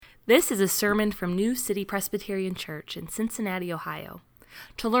This is a sermon from New City Presbyterian Church in Cincinnati, Ohio.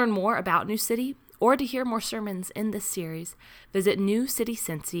 To learn more about New City or to hear more sermons in this series, visit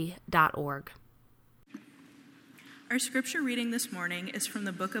newcitycincy.org. Our scripture reading this morning is from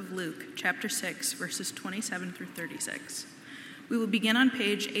the book of Luke, chapter 6, verses 27 through 36. We will begin on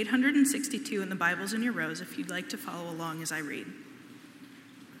page 862 in the Bibles in your rows if you'd like to follow along as I read.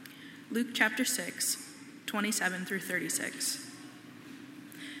 Luke chapter 6, 27 through 36.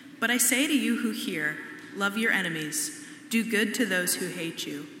 But I say to you who hear, love your enemies, do good to those who hate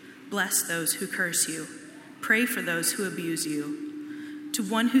you, bless those who curse you, pray for those who abuse you. To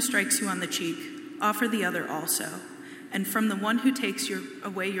one who strikes you on the cheek, offer the other also, and from the one who takes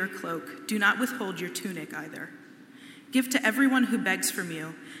away your cloak, do not withhold your tunic either. Give to everyone who begs from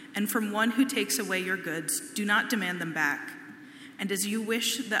you, and from one who takes away your goods, do not demand them back. And as you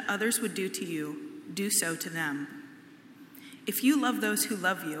wish that others would do to you, do so to them. If you love those who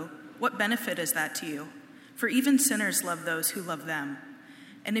love you, what benefit is that to you? For even sinners love those who love them.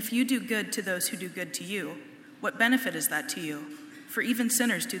 And if you do good to those who do good to you, what benefit is that to you? For even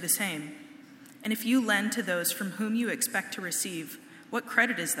sinners do the same. And if you lend to those from whom you expect to receive, what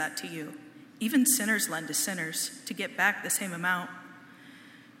credit is that to you? Even sinners lend to sinners to get back the same amount.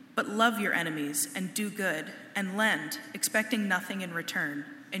 But love your enemies and do good and lend, expecting nothing in return,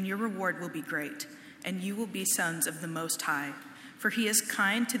 and your reward will be great, and you will be sons of the Most High. For he is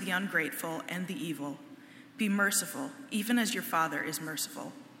kind to the ungrateful and the evil. Be merciful, even as your Father is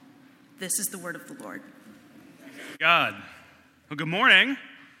merciful. This is the word of the Lord. God. Well, good morning.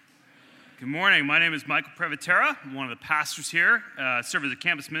 Good morning. My name is Michael Previtera. I'm one of the pastors here. I serve as a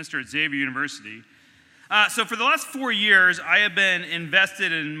campus minister at Xavier University. So for the last 4 years, I have been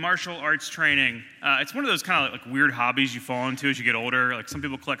invested in martial arts training. It's one of those kind of like weird hobbies you fall into as you get older. Like some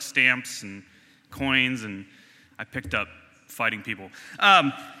people collect stamps and coins, and I picked up fighting people.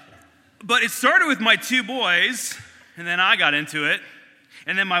 But it started with my 2 boys, and then I got into it,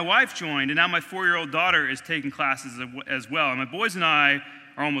 and then my wife joined, and now my 4-year-old daughter is taking classes as well. And my boys and I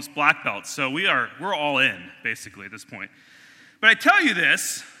are almost black belts, so we're all in, basically, at this point. But I tell you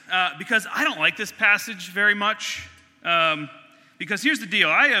this because I don't like this passage very much. Because here's the deal.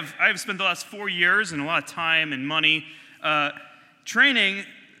 I have spent the last 4 years and a lot of time and money training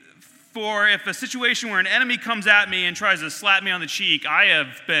for if a situation where an enemy comes at me and tries to slap me on the cheek, I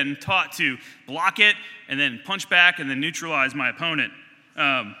have been taught to block it and then punch back and then neutralize my opponent,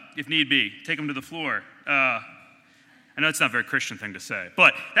 if need be. Take them to the floor. I know it's not a very Christian thing to say,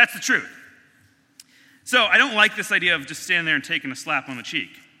 but that's the truth. So I don't like this idea of just standing there and taking a slap on the cheek.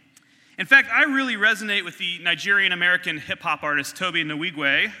 In fact, I really resonate with the Nigerian-American hip-hop artist Tobi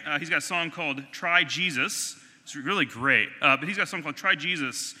Nwigwe. He's got a song called Try Jesus. It's really great, but he's got a song called Try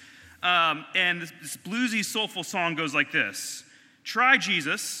Jesus. And this bluesy, soulful song goes like this. Try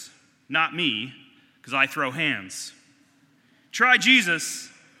Jesus, not me, because I throw hands. Try Jesus,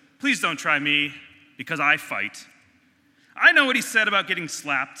 please don't try me, because I fight. I know what he said about getting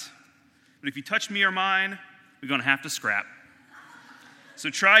slapped, but if you touch me or mine, we're going to have to scrap. So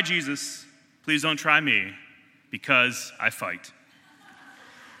try Jesus, please don't try me, because I fight.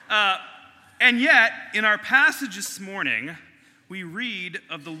 And yet, in our passage this morning, we read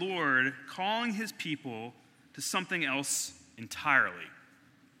of the Lord calling his people to something else entirely.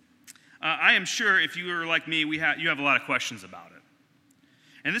 I am sure if you are like me, you have a lot of questions about it.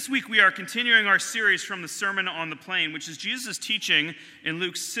 And this week we are continuing our series from the Sermon on the Plain, which is Jesus' teaching in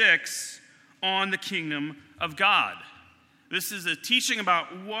Luke 6 on the kingdom of God. This is a teaching about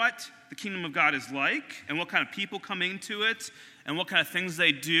what the kingdom of God is like and what kind of people come into it and what kind of things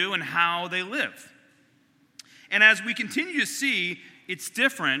they do and how they live. And as we continue to see, it's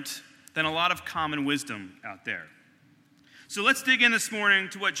different than a lot of common wisdom out there. So let's dig in this morning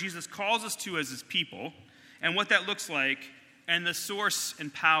to what Jesus calls us to as his people and what that looks like and the source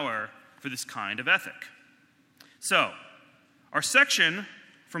and power for this kind of ethic. So, our section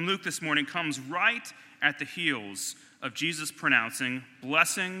from Luke this morning comes right at the heels of Jesus pronouncing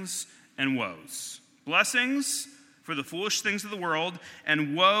blessings and woes. Blessings for the foolish things of the world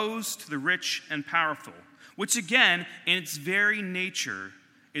and woes to the rich and powerful, which again, in its very nature,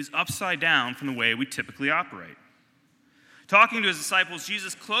 is upside down from the way we typically operate. Talking to his disciples,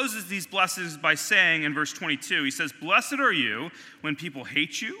 Jesus closes these blessings by saying in verse 22, he says, "Blessed are you when people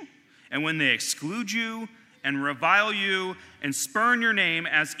hate you, and when they exclude you, and revile you, and spurn your name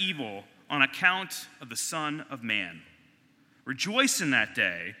as evil on account of the Son of Man. Rejoice in that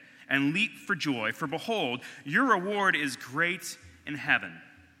day, and leap for joy, for behold, your reward is great in heaven.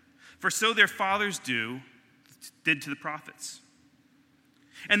 For so their fathers did to the prophets."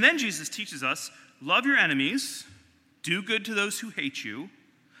 And then Jesus teaches us, love your enemies, do good to those who hate you,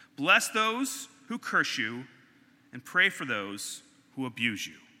 Bless those who curse you, and pray for those who abuse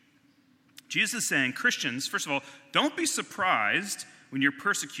you. Jesus is saying, Christians, first of all, don't be surprised when you're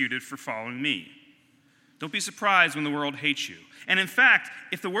persecuted for following me. Don't be surprised when the world hates you. And in fact,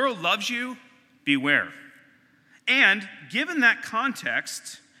 if the world loves you, beware. And given that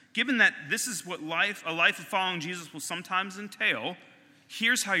context, given that this is what a life of following Jesus will sometimes entail,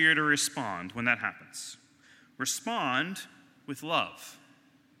 here's how you're to respond when that happens. Respond with love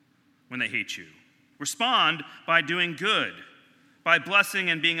when they hate you. Respond by doing good, by blessing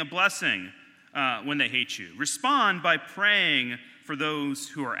and being a blessing when they hate you. Respond by praying for those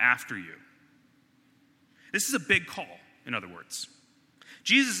who are after you. This is a big call, in other words.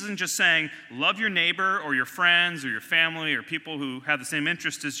 Jesus isn't just saying, love your neighbor or your friends or your family or people who have the same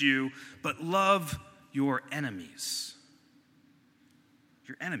interest as you, but love your enemies.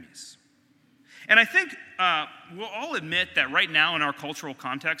 Your enemies. And I think we'll all admit that right now in our cultural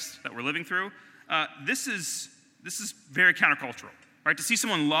context that we're living through, this is very countercultural, right? To see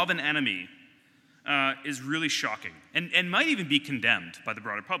someone love an enemy is really shocking and might even be condemned by the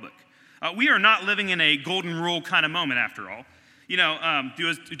broader public. We are not living in a golden rule kind of moment, after all. You know, do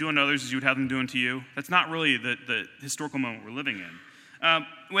unto others as you would have them do unto you. That's not really the historical moment we're living in.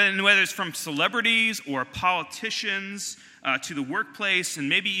 Whether it's from celebrities or politicians to the workplace and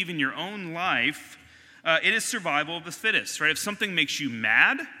maybe even your own life, it is survival of the fittest, right? If something makes you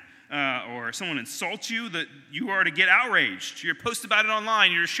mad or someone insults you, that you are to get outraged. You're to post about it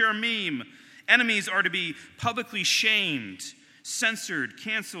online. You're to share a meme. Enemies are to be publicly shamed, censored,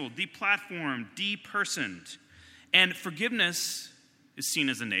 canceled, deplatformed, depersoned. And forgiveness is seen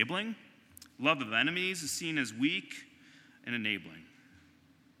as enabling. Love of enemies is seen as weak and enabling.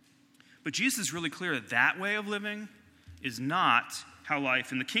 But Jesus is really clear that way of living is not how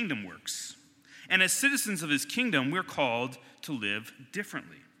life in the kingdom works. And as citizens of his kingdom, we're called to live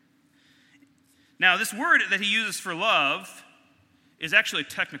differently. Now, this word that he uses for love is actually a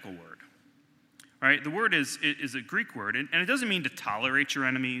technical word. Right? The word is a Greek word, and it doesn't mean to tolerate your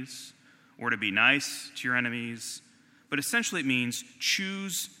enemies or to be nice to your enemies, but essentially it means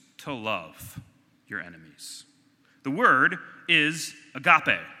choose to love your enemies. The word is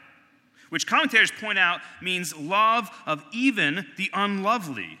agape, which commentators point out means love of even the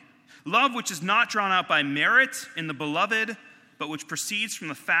unlovely. Love which is not drawn out by merit in the beloved, but which proceeds from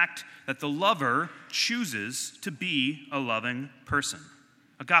the fact that the lover chooses to be a loving person.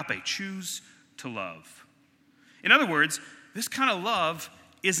 Agape, choose to love. In other words, this kind of love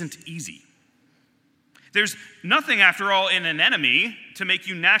isn't easy. There's nothing, after all, in an enemy to make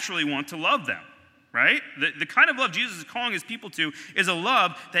you naturally want to love them, right? The kind of love Jesus is calling his people to is a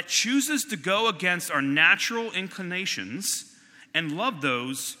love that chooses to go against our natural inclinations and love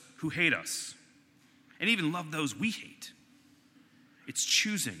those who hate us, and even love those we hate. It's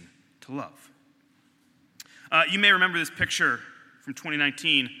choosing to love. You may remember this picture from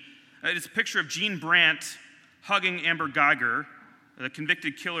 2019. It's a picture of Gene Brandt hugging Amber Guyger, the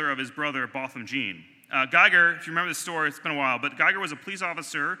convicted killer of his brother, Botham Jean. Guyger, if you remember the story, it's been a while, but Guyger was a police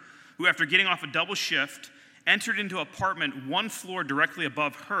officer who, after getting off a double shift, entered into an apartment one floor directly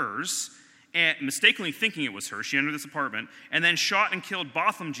above hers, and mistakenly thinking it was her. She entered this apartment, and then shot and killed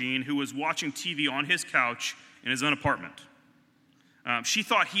Botham Jean, who was watching TV on his couch in his own apartment. She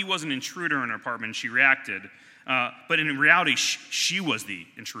thought he was an intruder in her apartment, and she reacted, but in reality, she was the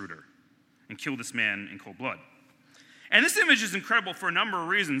intruder and killed this man in cold blood. And this image is incredible for a number of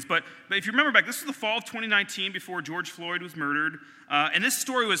reasons, but if you remember back, this was the fall of 2019 before George Floyd was murdered, and this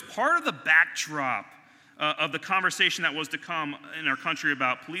story was part of the backdrop of the conversation that was to come in our country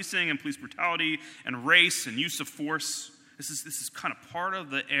about policing and police brutality and race and use of force. This is kind of part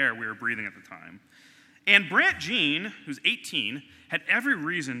of the air we were breathing at the time. And Brandt Jean, who's 18, had every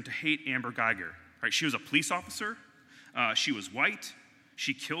reason to hate Amber Guyger. Right? She was a police officer. She was white.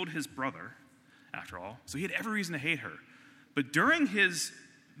 She killed his brother, after all. So he had every reason to hate her. But during his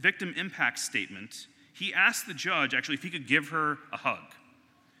victim impact statement, he asked the judge, actually, if he could give her a hug.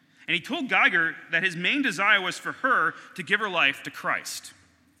 And he told Guyger that his main desire was for her to give her life to Christ.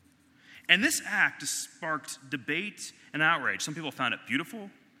 And this act sparked debate and outrage. Some people found it beautiful.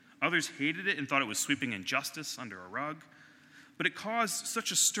 Others hated it and thought it was sweeping injustice under a rug. But it caused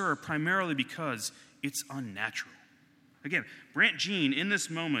such a stir primarily because it's unnatural. Again, Brandt Jean, in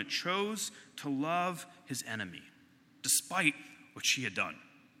this moment, chose to love his enemy, despite what she had done.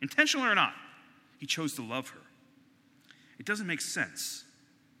 Intentional or not, he chose to love her. It doesn't make sense,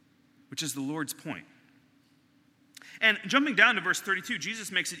 which is the Lord's point. And jumping down to verse 32,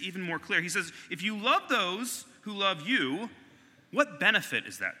 Jesus makes it even more clear. He says, if you love those who love you, what benefit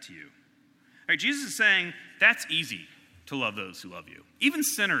is that to you? Right, Jesus is saying, that's easy. to love those who love you. Even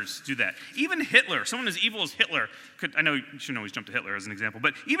sinners do that. Even Hitler, someone as evil as Hitler could, I know you shouldn't always jump to Hitler as an example,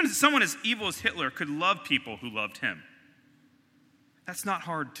 but even someone as evil as Hitler could love people who loved him. That's not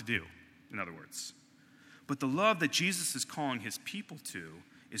hard to do, in other words. But the love that Jesus is calling his people to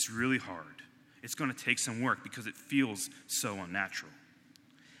is really hard. It's going to take some work because it feels so unnatural.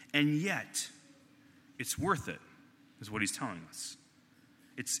 And yet, it's worth it, is what he's telling us.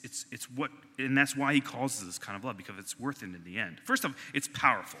 And that's why he calls this kind of love, because it's worth it in the end. First off, it's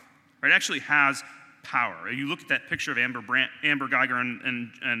powerful. Right? It actually has power. You look at that picture of Amber Geiger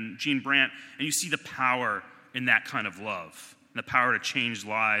and Jean Brandt, and you see the power in that kind of love, and the power to change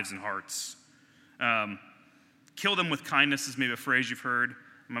lives and hearts. Kill them with kindness is maybe a phrase you've heard.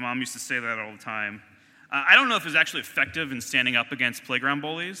 My mom used to say that all the time. I don't know if it's actually effective in standing up against playground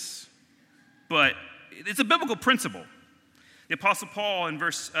bullies, but it's a biblical principle. The Apostle Paul in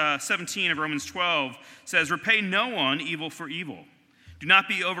verse 17 of Romans 12 says, "Repay no one evil for evil. Do not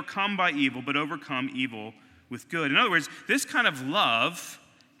be overcome by evil, but overcome evil with good." In other words, this kind of love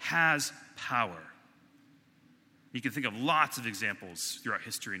has power. You can think of lots of examples throughout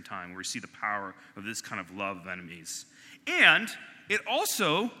history and time where we see the power of this kind of love of enemies. And it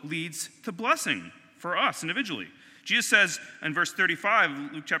also leads to blessing for us individually. Jesus says in verse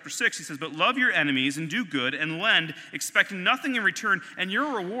 35, Luke chapter 6, he says, "But love your enemies and do good and lend, expecting nothing in return, and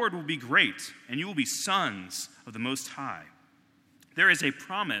your reward will be great, and you will be sons of the Most High." There is a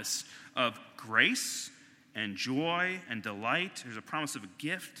promise of grace and joy and delight. There's a promise of a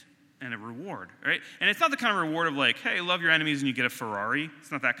gift and a reward, right? And it's not the kind of reward of like, hey, love your enemies and you get a Ferrari.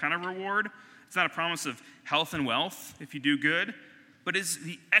 It's not that kind of reward. It's not a promise of health and wealth if you do good. But it's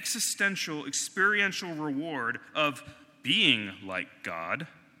the existential, experiential reward of being like God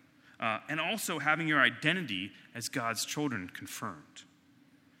and also having your identity as God's children confirmed.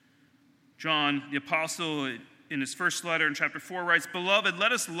 John, the apostle, in his first letter in chapter 4 writes, "Beloved,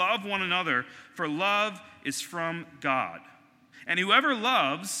 let us love one another, for love is from God. And whoever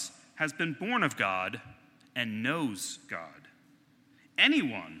loves has been born of God and knows God.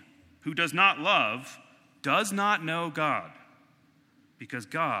 Anyone who does not love does not know God, because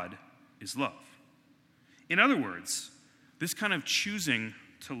God is love." In other words, this kind of choosing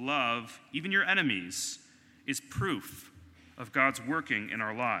to love even your enemies is proof of God's working in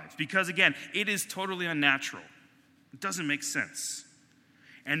our lives. Because again, it is totally unnatural. It doesn't make sense.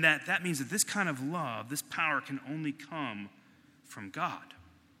 And that means that this kind of love, this power can only come from God.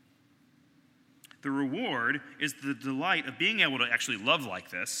 The reward is the delight of being able to actually love like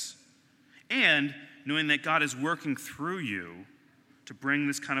this and knowing that God is working through you to bring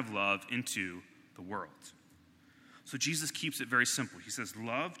this kind of love into the world. So Jesus keeps it very simple. He says,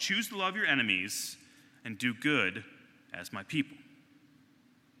 choose to love your enemies and do good as my people.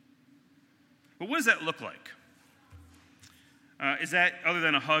 But what does that look like? Is that other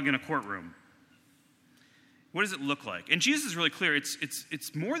than a hug in a courtroom? What does it look like? And Jesus is really clear.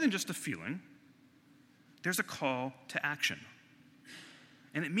 It's more than just a feeling. There's a call to action.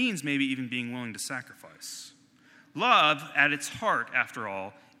 And it means maybe even being willing to sacrifice. Love, at its heart, after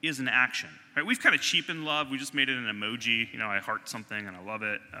all, is an action. Right? We've kind of cheapened love. We just made it an emoji. I heart something and I love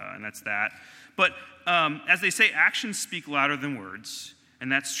it, and that's that. But as they say, actions speak louder than words,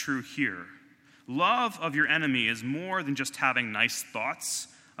 and that's true here. Love of your enemy is more than just having nice thoughts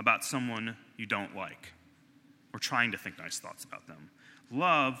about someone you don't like or trying to think nice thoughts about them.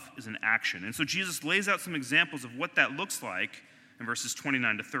 Love is an action. And so Jesus lays out some examples of what that looks like in verses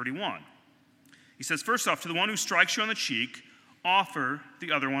 29 to 31. He says, first off, to the one who strikes you on the cheek, offer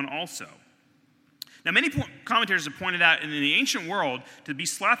the other one also. Now, many commentators have pointed out in the ancient world, to be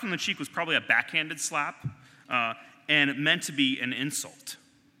slapped on the cheek was probably a backhanded slap, and it meant to be an insult.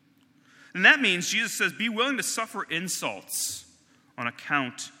 And that means Jesus says, be willing to suffer insults on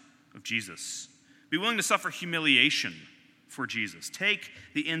account of Jesus. Be willing to suffer humiliation for Jesus. Take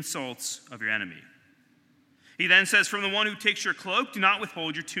the insults of your enemy. He then says, from the one who takes your cloak, do not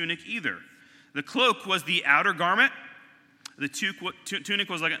withhold your tunic either. The cloak was the outer garment. The tunic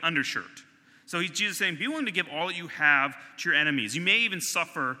was like an undershirt. So Jesus is saying, be willing to give all that you have to your enemies. You may even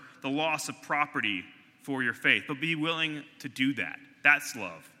suffer the loss of property for your faith, but be willing to do that. That's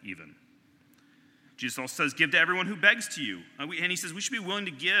love, even. Jesus also says, give to everyone who begs to you. And he says we should be willing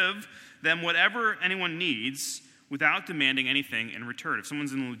to give them whatever anyone needs without demanding anything in return. If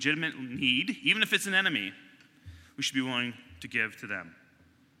someone's in legitimate need, even if it's an enemy, we should be willing to give to them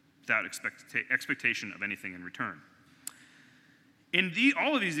without expectation of anything in return. In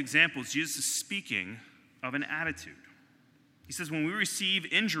all of these examples, Jesus is speaking of an attitude. He says, when we receive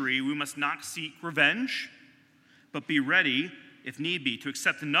injury, we must not seek revenge, but be ready, if need be, to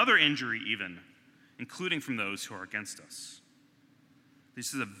accept another injury even, including from those who are against us.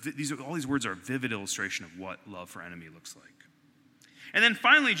 All these words are a vivid illustration of what love for enemy looks like. And then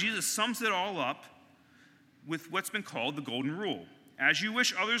finally, Jesus sums it all up with what's been called the golden rule. As you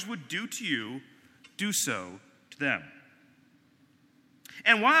wish others would do to you, do so to them.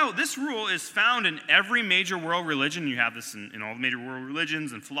 And while this rule is found in every major world religion, you have this in all the major world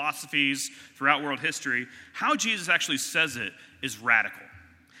religions and philosophies throughout world history, how Jesus actually says it is radical.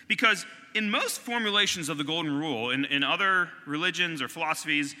 Because in most formulations of the golden rule, in other religions or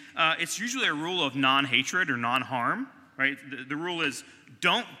philosophies, it's usually a rule of non-hatred or non-harm, right? The rule is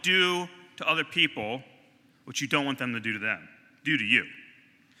don't do to other people what you don't want them to do to you.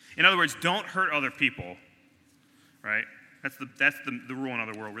 In other words, don't hurt other people, right? That's the rule in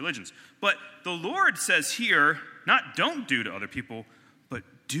other world religions. But the Lord says here, not don't do to other people, but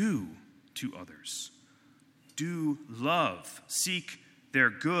do to others. Do love. Seek their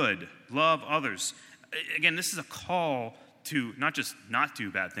good. Love others. Again, this is a call to not just not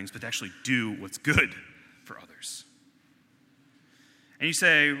do bad things, but to actually do what's good for others. And you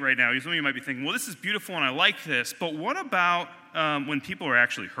say right now, some of you might be thinking, well, this is beautiful and I like this, but what about when people are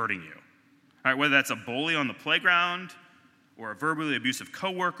actually hurting you? All right, whether that's a bully on the playground, or a verbally abusive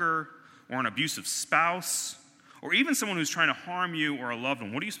coworker, or an abusive spouse, or even someone who's trying to harm you or a loved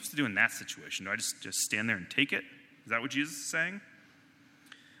one. What are you supposed to do in that situation? Do I just stand there and take it? Is that what Jesus is saying?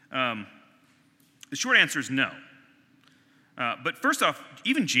 The short answer is no. But first off,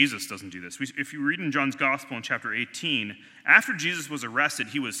 even Jesus doesn't do this. If you read in John's Gospel in chapter 18, after Jesus was arrested,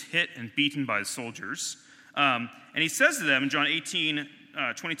 he was hit and beaten by the soldiers. And he says to them in John 18,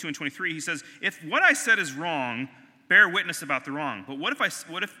 22 and 23, he says, if what I said is wrong, bear witness about the wrong.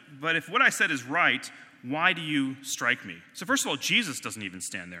 But if what I said is right, why do you strike me? So first of all, Jesus doesn't even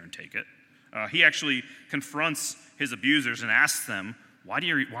stand there and take it. He actually confronts his abusers and asks them, why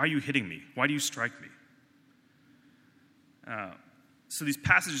are you hitting me? Why do you strike me? So these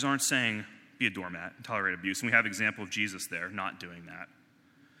passages aren't saying, be a doormat and tolerate abuse. And we have an example of Jesus there not doing that.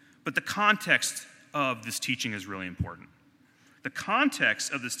 But the context of this teaching is really important. The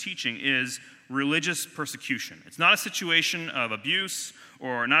context of this teaching is religious persecution. It's not a situation of abuse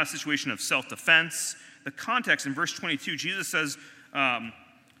or not a situation of self-defense. The context in verse 22, Jesus says,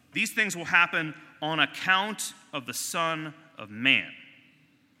 these things will happen on account of the Son of Man.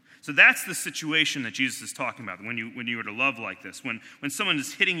 So that's the situation that Jesus is talking about when you are to love like this, when someone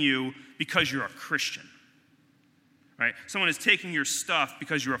is hitting you because you're a Christian, right? Someone is taking your stuff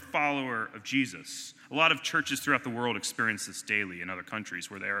because you're a follower of Jesus. A lot of churches throughout the world experience this daily in other countries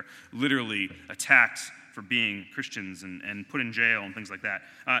where they're literally attacked for being Christians and put in jail and things like that.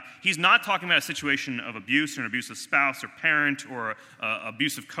 He's not talking about a situation of abuse or an abusive spouse or parent or an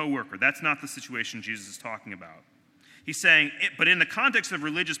abusive coworker. That's not the situation Jesus is talking about. He's saying, but in the context of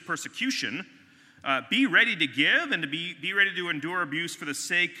religious persecution, be ready to give and to be ready to endure abuse for the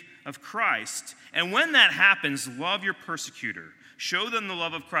sake of Christ. And when that happens, love your persecutor. Show them the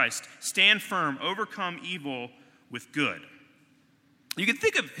love of Christ. Stand firm. Overcome evil with good. You can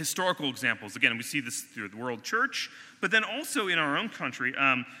think of historical examples. Again, we see this through the world church, but then also in our own country.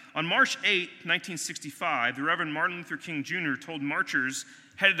 On March 8, 1965, the Reverend Martin Luther King Jr. told marchers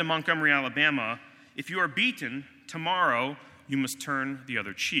headed to Montgomery, Alabama, if you are beaten, tomorrow you must turn the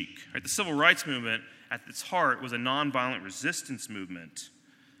other cheek. Right? The civil rights movement, at its heart, was a nonviolent resistance movement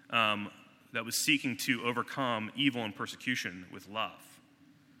that was seeking to overcome evil and persecution with love.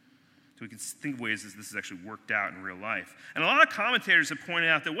 So we can think of ways that this has actually worked out in real life. And a lot of commentators have pointed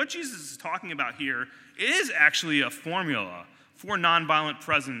out that what Jesus is talking about here is actually a formula for nonviolent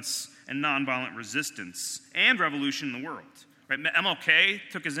presence and nonviolent resistance and revolution in the world. Right? MLK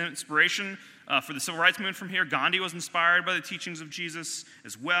took his inspiration for the civil rights movement from here. Gandhi was inspired by the teachings of Jesus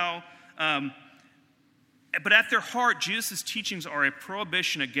as well. But at their heart, Jesus' teachings are a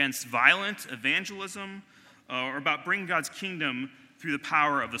prohibition against violent evangelism or about bringing God's kingdom through the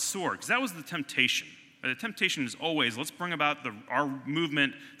power of the sword. Because that was the temptation. The temptation is always, let's bring about our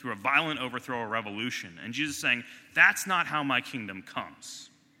movement through a violent overthrow or revolution. And Jesus is saying, that's not how my kingdom comes.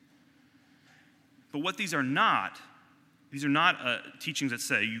 But what these are not teachings that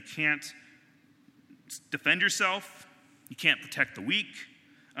say you can't defend yourself, you can't protect the weak.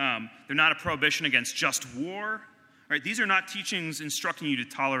 They're not a prohibition against just war. Right? These are not teachings instructing you to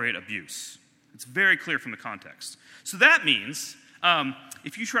tolerate abuse. It's very clear from the context. So that means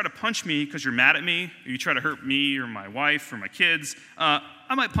if you try to punch me because you're mad at me, or you try to hurt me or my wife or my kids,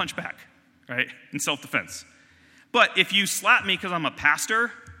 I might punch back, right, in self-defense. But if you slap me because I'm a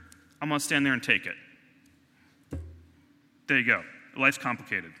pastor, I'm going to stand there and take it. There you go. Life's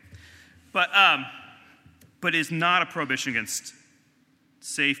complicated. But it's not a prohibition against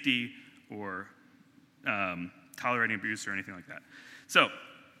safety or tolerating abuse or anything like that. So,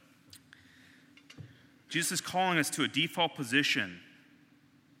 Jesus is calling us to a default position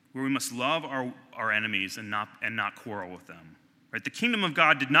where we must love our enemies and not quarrel with them. Right? The kingdom of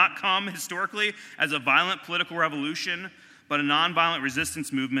God did not come historically as a violent political revolution, but a nonviolent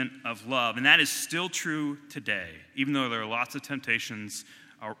resistance movement of love. And that is still true today, even though there are lots of temptations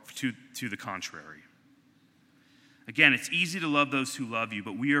to the contrary. Again, it's easy to love those who love you,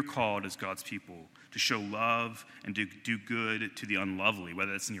 but we are called as God's people to show love and to do good to the unlovely,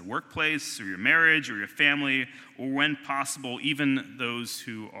 whether it's in your workplace or your marriage or your family, or when possible, even those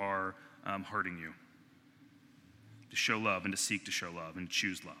who are hurting you. To show love and to seek to show love and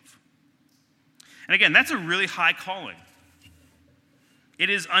choose love. And again, that's a really high calling. It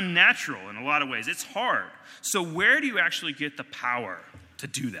is unnatural in a lot of ways. It's hard. So where do you actually get the power to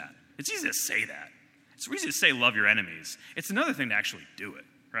do that? It's easy to say that. It's easy to say love your enemies. It's another thing to actually do it,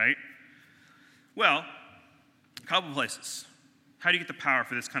 right? Well, a couple places. How do you get the power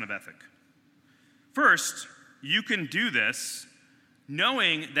for this kind of ethic? First, you can do this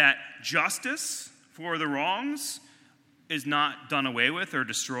knowing that justice for the wrongs is not done away with or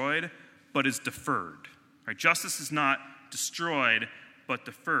destroyed, but is deferred. Right? Justice is not destroyed, but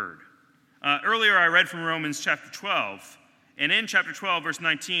deferred. Earlier I read from Romans chapter 12, and in chapter 12, verse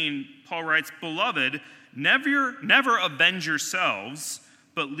 19, Paul writes, "Beloved, never avenge yourselves,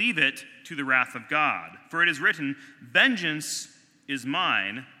 but leave it to the wrath of God. For it is written, 'Vengeance is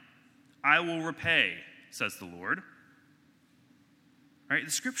mine, I will repay,' says the Lord." Right?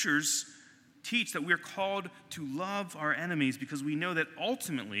 The scriptures teach that we're called to love our enemies because we know that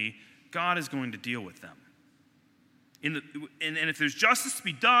ultimately God is going to deal with them. And if there's justice to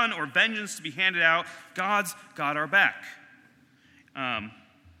be done or vengeance to be handed out, God's got our back.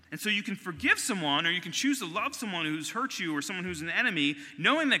 And so you can forgive someone, or you can choose to love someone who's hurt you or someone who's an enemy,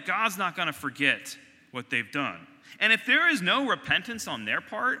 knowing that God's not going to forget what they've done. And if there is no repentance on their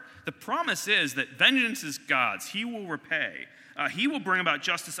part, the promise is that vengeance is God's. He will repay. He will bring about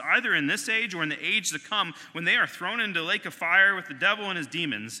justice either in this age or in the age to come, when they are thrown into a lake of fire with the devil and his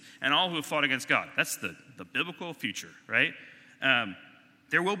demons and all who have fought against God. That's the biblical future, right?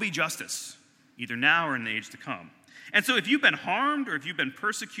 There will be justice, either now or in the age to come. And so if you've been harmed or if you've been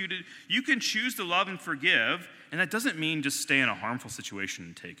persecuted, you can choose to love and forgive, and that doesn't mean just stay in a harmful situation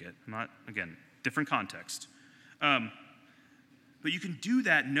and take it. Again, different context. But you can do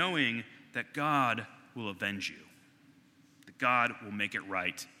that knowing that God will avenge you. That God will make it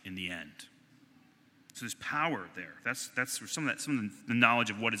right in the end. So there's power there. That's some of the knowledge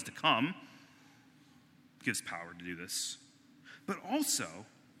of what is to come gives power to do this. But also,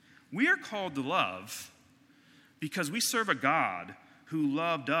 we are called to love because we serve a God who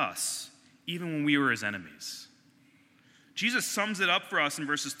loved us even when we were his enemies. Jesus sums it up for us in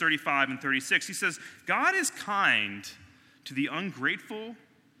verses 35 and 36. He says, "God is kind to the ungrateful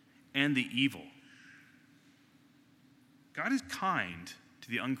and the evil." God is kind to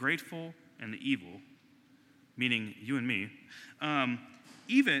the ungrateful and the evil, meaning you and me.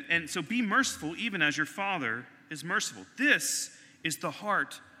 So be merciful even as your Father is merciful. This is the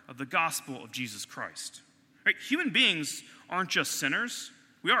heart of the gospel of Jesus Christ. Right? Human beings aren't just sinners.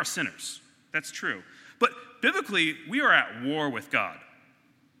 We are sinners. That's true. But biblically, we are at war with God.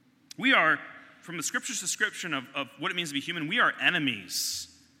 We are, from the scripture's description of what it means to be human, we are enemies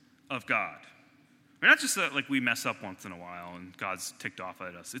of God. We're not just like we mess up once in a while and God's ticked off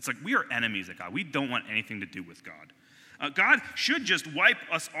at us. It's like we are enemies of God. We don't want anything to do with God. God should just wipe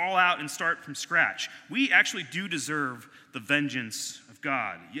us all out and start from scratch. We actually do deserve the vengeance of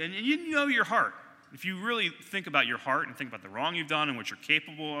God. And you know your heart. If you really think about your heart and think about the wrong you've done and what you're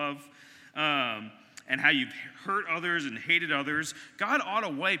capable of, and how you've hurt others and hated others, God ought to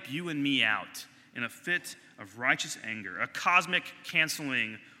wipe you and me out in a fit of righteous anger, a cosmic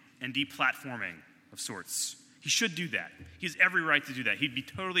canceling and deplatforming of sorts. He should do that. He has every right to do that. He'd be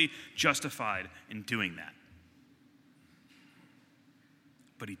totally justified in doing that.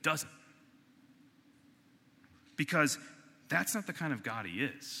 But he doesn't. Because that's not the kind of God he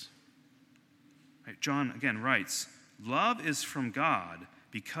is. Right? John, again, writes, "Love is from God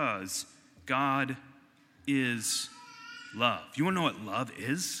because God is love." You want to know what love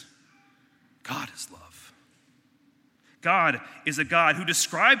is? God is love. God is a God who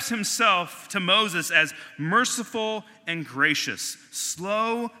describes himself to Moses as merciful and gracious,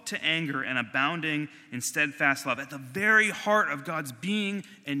 slow to anger and abounding in steadfast love. At the very heart of God's being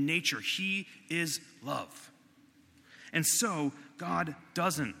and nature, he is love. And so, God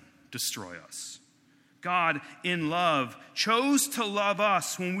doesn't destroy us. God, in love, chose to love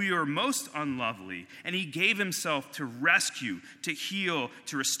us when we were most unlovely, and he gave himself to rescue, to heal,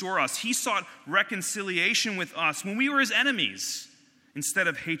 to restore us. He sought reconciliation with us when we were his enemies instead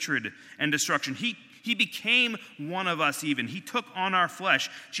of hatred and destruction. He became one of us even. He took on our flesh.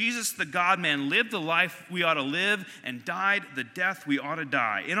 Jesus, the God-man, lived the life we ought to live and died the death we ought to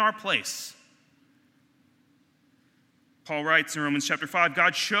die in our place. Paul writes in Romans chapter 5,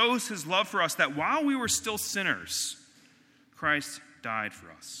 God shows his love for us that while we were still sinners, Christ died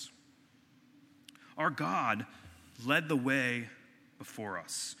for us. Our God led the way before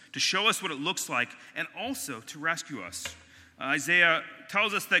us to show us what it looks like and also to rescue us. Isaiah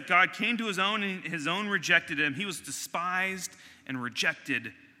tells us that God came to his own and his own rejected him. He was despised and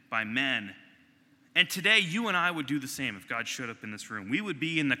rejected by men. And today you and I would do the same if God showed up in this room. We would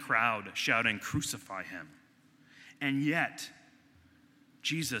be in the crowd shouting, "Crucify him." And yet,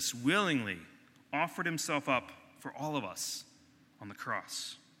 Jesus willingly offered himself up for all of us on the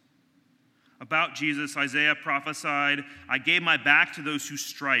cross. About Jesus, Isaiah prophesied, "I gave my back to those who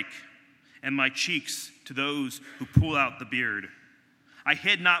strike, and my cheeks to those who pull out the beard. I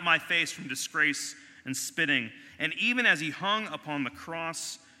hid not my face from disgrace and spitting." And even as he hung upon the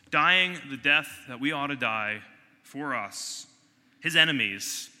cross, dying the death that we ought to die for us, his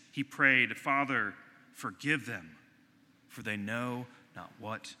enemies, he prayed, "Father, forgive them, for they know not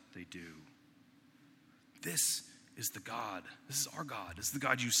what they do." This is the God. This is our God. This is the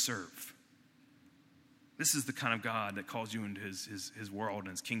God you serve. This is the kind of God that calls you into his world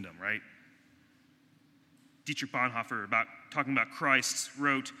and his kingdom, right? Dietrich Bonhoeffer, talking about Christ,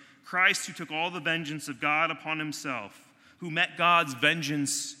 wrote, "Christ, who took all the vengeance of God upon himself, who met God's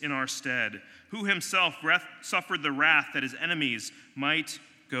vengeance in our stead, who himself suffered the wrath that his enemies might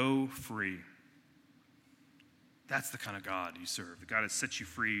go free." That's the kind of God you serve. The God that sets you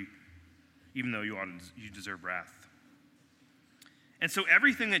free even though you deserve wrath. And so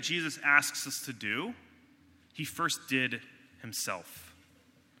everything that Jesus asks us to do, he first did himself.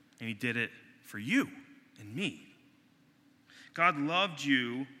 And he did it for you and me. God loved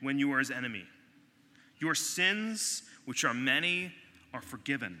you when you were his enemy. Your sins, which are many, are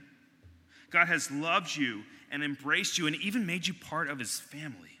forgiven. God has loved you and embraced you and even made you part of his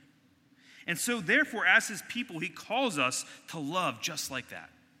family. And so therefore, as his people, he calls us to love just like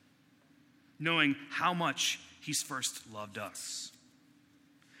that, knowing how much he's first loved us.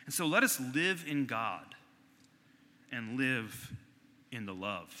 And so let us live in God and live in the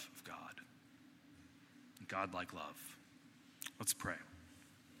love of God. God-like love. Let's pray.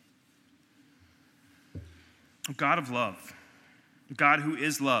 God of love, God who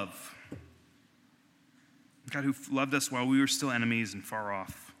is love, God who loved us while we were still enemies and far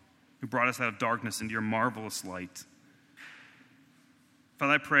off, who brought us out of darkness into your marvelous light.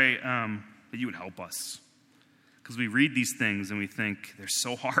 Father, I pray that you would help us, because we read these things and we think they're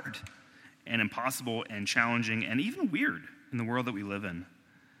so hard and impossible and challenging and even weird in the world that we live in.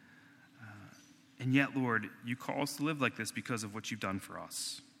 And yet, Lord, you call us to live like this because of what you've done for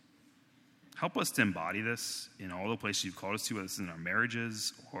us. Help us to embody this in all the places you've called us to, whether it's in our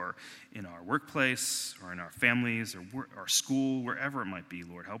marriages or in our workplace or in our families or our school, wherever it might be,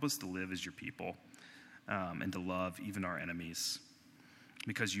 Lord. Help us to live as your people and to love even our enemies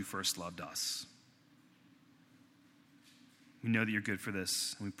because you first loved us. We know that you're good for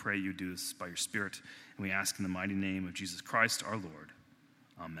this, and we pray you do this by your Spirit, and we ask in the mighty name of Jesus Christ our Lord.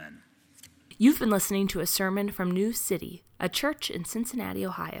 Amen. You've been listening to a sermon from New City, a church in Cincinnati,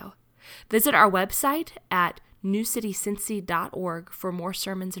 Ohio. Visit our website at newcitycincy.org for more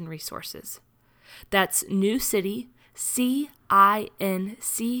sermons and resources. That's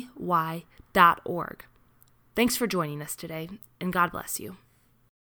newcitycincy.org. Thanks for joining us today, and God bless you.